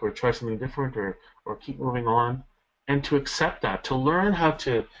back or try something different, or keep moving on, and to accept that, to learn how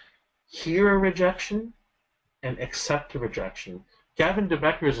to hear a rejection and accept a rejection. Gavin De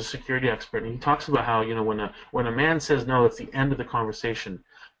Becker is a security expert, and he talks about how when a man says no, it's the end of the conversation,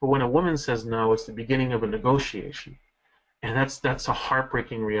 but when a woman says no, it's the beginning of a negotiation. And that's a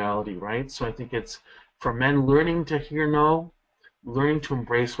heartbreaking reality, right? So I think it's for men learning to hear no, learning to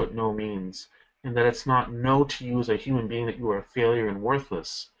embrace what no means, and that it's not no to you as a human being, that you are a failure and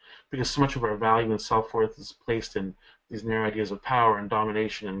worthless, because so much of our value and self-worth is placed in these narrow ideas of power and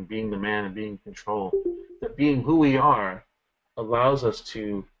domination and being the man and being in control. That being who we are allows us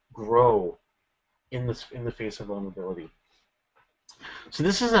to grow in the face of vulnerability. So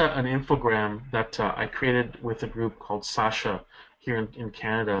this is an infogram that I created with a group called SACHA here in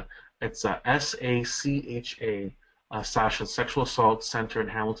Canada. It's SACHA, SACHA, Sexual Assault Center in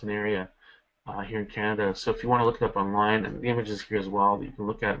Hamilton area here in Canada. So if you want to look it up online, and the image is here as well that you can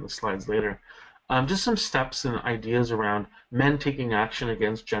look at in the slides later. Just some steps and ideas around men taking action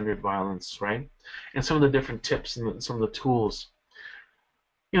against gendered violence, right? And some of the different tips and some of the tools.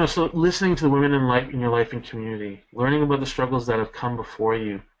 So listening to the women in your life and community, learning about the struggles that have come before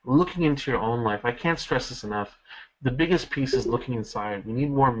you, looking into your own life. I can't stress this enough. The biggest piece is looking inside. We need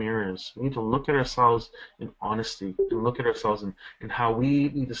more mirrors. We need to look at ourselves in honesty and look at ourselves and how we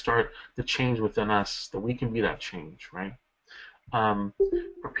need to start the change within us, that we can be that change, right?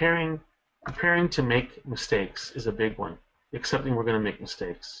 Preparing to make mistakes is a big one. Accepting we're going to make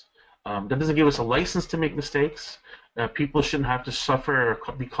mistakes. That doesn't give us a license to make mistakes. People shouldn't have to suffer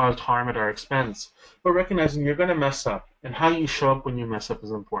or be caused harm at our expense. But recognizing you're going to mess up, and how you show up when you mess up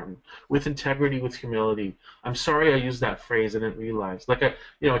is important. With integrity, with humility. I'm sorry I used that phrase. I didn't realize.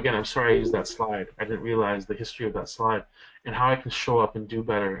 Again, I'm sorry I used that slide. I didn't realize the history of that slide and how I can show up and do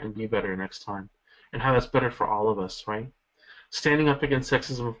better and be better next time, and how that's better for all of us, right? Standing up against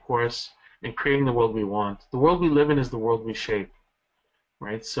sexism, of course, and creating the world we want. The world we live in is the world we shape,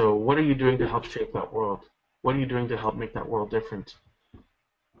 right? So what are you doing to help shape that world? What are you doing to help make that world different?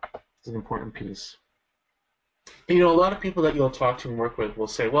 It's an important piece. And, a lot of people that you'll talk to and work with will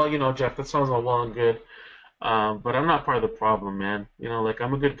say, well, Jeff, that sounds all well and good, but I'm not part of the problem, man.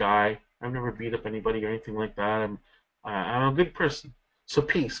 I'm a good guy. I've never beat up anybody or anything like that. I'm a good person. So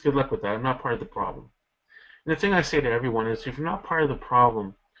peace, good luck with that. I'm not part of the problem. And the thing I say to everyone is, if you're not part of the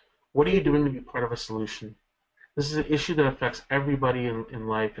problem, What are you doing to be part of a solution? This is an issue that affects everybody in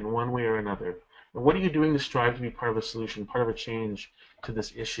life in one way or another. And what are you doing to strive to be part of a solution, part of a change to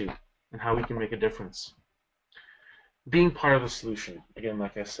this issue, and how we can make a difference? Being part of the solution, again,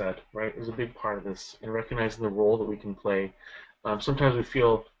 like I said, right, is a big part of this, and recognizing the role that we can play. Sometimes we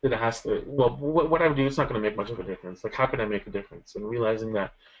feel that it has to, well, what I do, it's not going to make much of a difference. Like, how can I make a difference? And realizing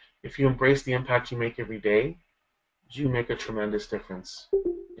that if you embrace the impact you make every day, you make a tremendous difference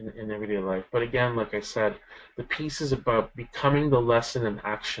in everyday life. But again, like I said, the piece is about becoming the lesson in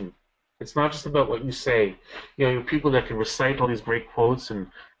action. It's not just about what you say. You know, you're people that can recite all these great quotes and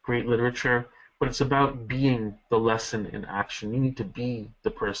great literature, but it's about being the lesson in action. You need to be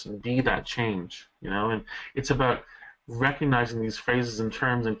the person, be that change, you know, and it's about recognizing these phrases and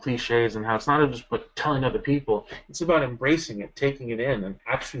terms and cliches and how it's not just about telling other people, it's about embracing it, taking it in, and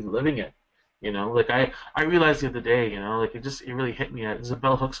actually living it. You know, like I realized the other day, you know, like it really hit me. There's a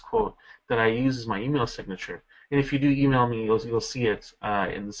Bell Hooks quote that I use as my email signature. And if you do email me, you'll see it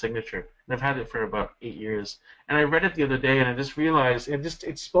in the signature. And I've had it for about 8 years. And I read it the other day, and I just realized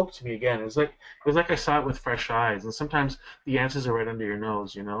it spoke to me again. It was like I saw it with fresh eyes. And sometimes the answers are right under your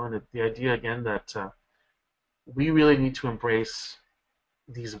nose, you know. And the idea again that we really need to embrace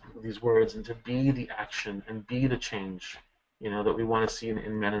these words and to be the action and be the change, you know, that we want to see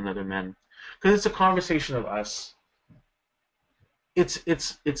in men and other men. Because it's a conversation of us.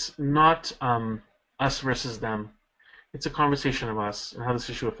 It's not us versus them. It's a conversation of us and how this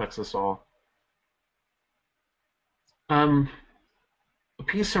issue affects us all. A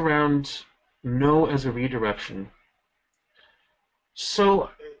piece around no as a redirection. So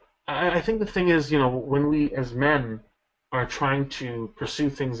I think the thing is, you know, when we as men are trying to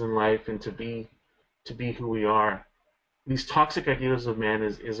pursue things in life and to be who we are, these toxic ideas of man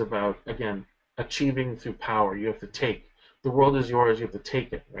is about, again, achieving through power. You have to take. The world is yours, you have to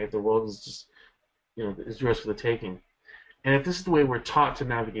take it, right? The world is just, you know, is yours for the taking. And if this is the way we're taught to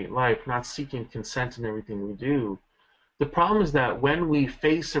navigate life, not seeking consent in everything we do, the problem is that when we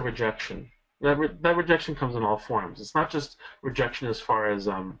face a rejection, that rejection comes in all forms. It's not just rejection as far as,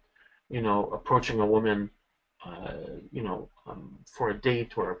 you know, approaching a woman, uh, for a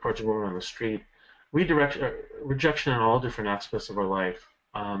date or approaching a woman on the street. Rejection in all different aspects of our life.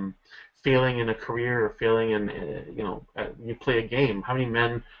 Failing in a career or failing in, you play a game. How many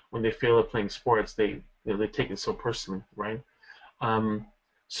men, when they fail at playing sports, they take it so personally, right?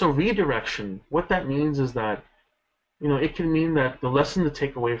 So redirection, what that means is that, you know, it can mean that the lesson to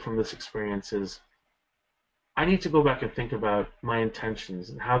take away from this experience is I need to go back and think about my intentions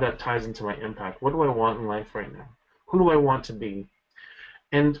and how that ties into my impact. What do I want in life right now? Who do I want to be?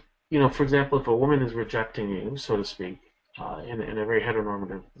 And, you know, for example, if a woman is rejecting you, so to speak, in a very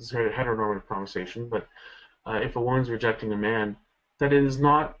heteronormative conversation, but if a woman's rejecting a man, that it is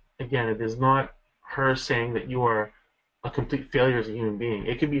not, again, it is not her saying that you are a complete failure as a human being.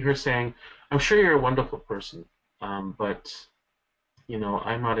 It could be her saying, I'm sure you're a wonderful person, but, you know,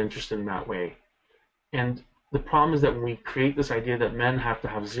 I'm not interested in that way. And the problem is that when we create this idea that men have to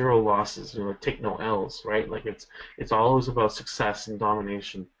have zero losses, you know, take no L's, right? Like it's always about success and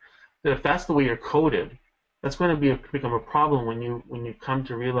domination. That if that's the way you're coded, that's going to become a problem when you come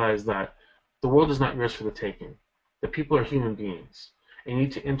to realize that the world is not yours for the taking. That people are human beings, and you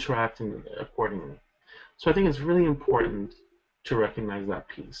need to interact accordingly. So I think it's really important to recognize that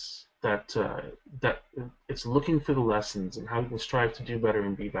piece. That it's looking for the lessons and how we can strive to do better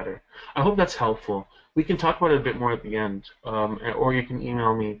and be better. I hope that's helpful. We can talk about it a bit more at the end, or you can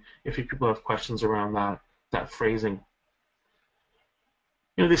email me if you people have questions around that phrasing.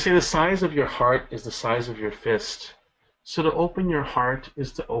 You know, they say the size of your heart is the size of your fist. So to open your heart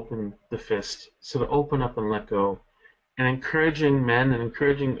is to open the fist. So to open up and let go. And encouraging men and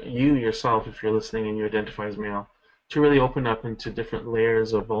encouraging you yourself, if you're listening and you identify as male, to really open up into different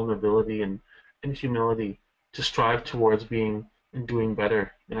layers of vulnerability and humility to strive towards being and doing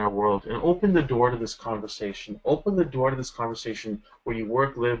better in our world. And open the door to this conversation. Open the door to this conversation where you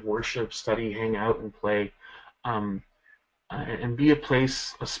work, live, worship, study, hang out, and play. And be a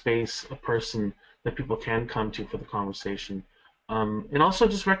place, a space, a person that people can come to for the conversation. And also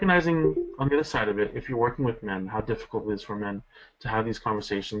just recognizing on the other side of it, if you're working with men, how difficult it is for men to have these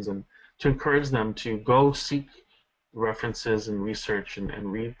conversations and to encourage them to go seek references and research and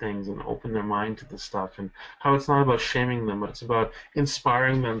read things and open their mind to this stuff, and how it's not about shaming them, but it's about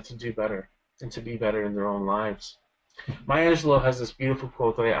inspiring them to do better and to be better in their own lives. Maya Angelou has this beautiful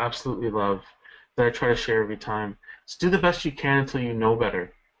quote that I absolutely love that I try to share every time. It's do the best you can until you know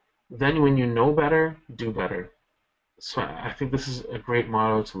better. Then when you know better, do better. So I think this is a great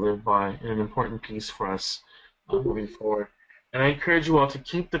motto to live by and an important piece for us moving forward. And I encourage you all to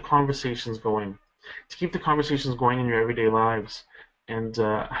keep the conversations going, in your everyday lives, and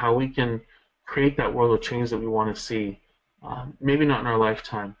how we can create that world of change that we want to see. Maybe not in our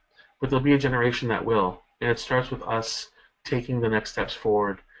lifetime, but there'll be a generation that will. And it starts with us taking the next steps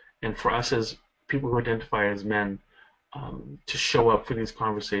forward, and for us as people who identify as men, to show up for these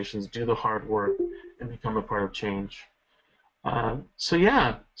conversations, do the hard work, and become a part of change. So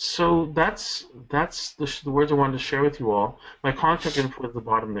yeah, so that's the words I wanted to share with you all. My contact info is at the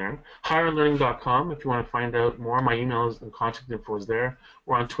bottom there. Higherlearning.com if you want to find out more. My emails and contact info is there.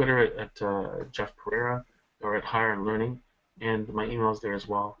 We're on Twitter at Jeff Perera or at Higher Learning, and my email is there as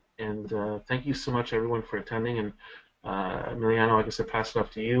well. And thank you so much, everyone, for attending. And Emiliano, I guess I pass it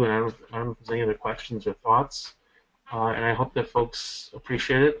off to you. And I don't know if there's any other questions or thoughts. And I hope that folks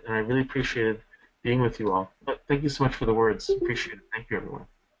appreciate it. And I really appreciated being with you all. But thank you so much for the words. Appreciate it. Thank you, everyone.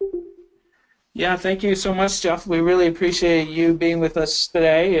 Yeah, thank you so much, Jeff. We really appreciate you being with us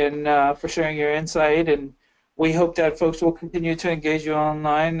today and for sharing your insight. And we hope that folks will continue to engage you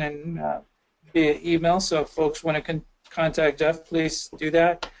online and via email. So if folks want to contact Jeff, please do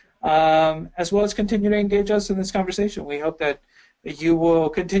that, as well as continue to engage us in this conversation. We hope that you will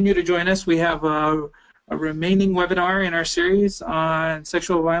continue to join us. We have a remaining webinar in our series on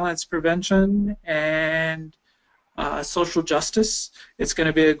sexual violence prevention and social justice. It's going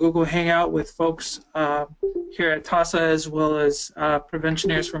to be a Google Hangout with folks here at TAASA as well as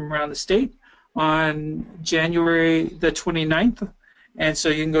preventioners from around the state on January the 29th. And so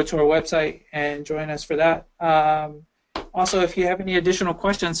you can go to our website and join us for that. Also, if you have any additional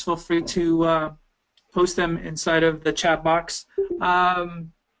questions, feel free to post them inside of the chat box.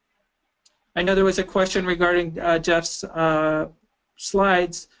 I know there was a question regarding Jeff's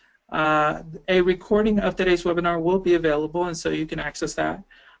slides. A recording of today's webinar will be available, and so you can access that.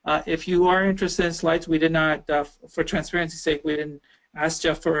 If you are interested in slides, we did not, for transparency's sake, we didn't ask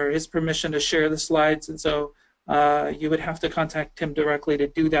Jeff for his permission to share the slides, and so you would have to contact him directly to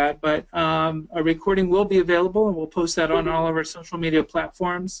do that. But a recording will be available, and we'll post that on all of our social media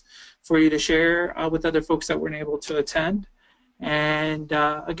platforms for you to share with other folks that weren't able to attend. And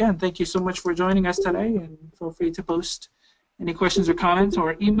again, thank you so much for joining us today, and feel free to post any questions or comments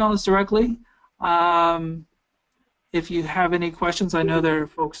or email us directly. If you have any questions, I know there are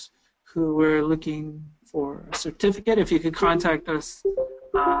folks who were looking for a certificate. If you could contact us,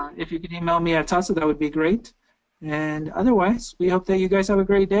 if you could email me at TAASA, that would be great. And otherwise, we hope that you guys have a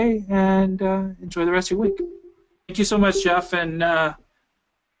great day and enjoy the rest of your week. Thank you so much, Jeff, and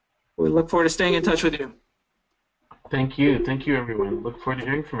we look forward to staying in touch with you. Thank you. Thank you, everyone. Look forward to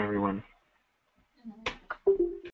hearing from everyone.